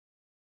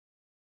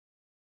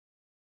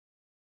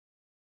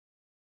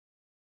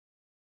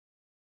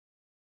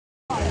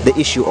the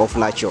issue of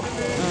Lacor.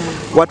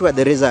 What were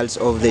the results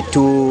of the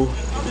two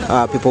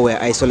people were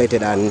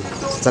isolated and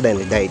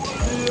suddenly died?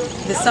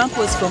 The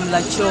samples from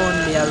Lacor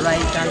only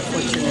arrived,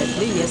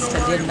 unfortunately,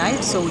 yesterday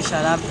night, so we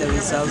shall have the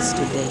results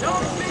today.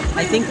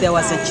 I think there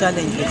was a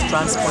challenge with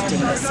transporting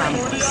the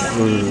samples.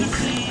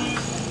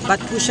 But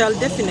we shall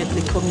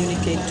definitely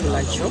communicate to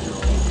Lacor,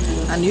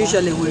 and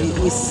usually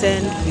we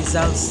send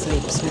result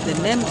slips with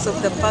the names of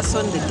the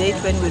person, the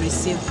date when we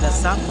received the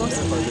samples,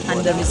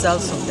 and the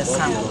results of the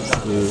samples.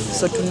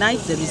 So tonight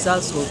the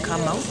results will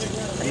come out,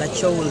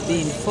 Lacor will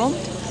be informed,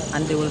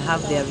 and they will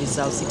have their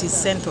results. It is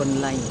sent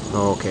online.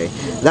 Okay.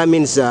 That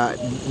means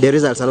the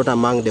results are not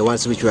among the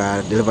ones which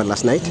were delivered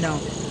last night? No.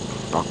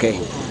 Okay.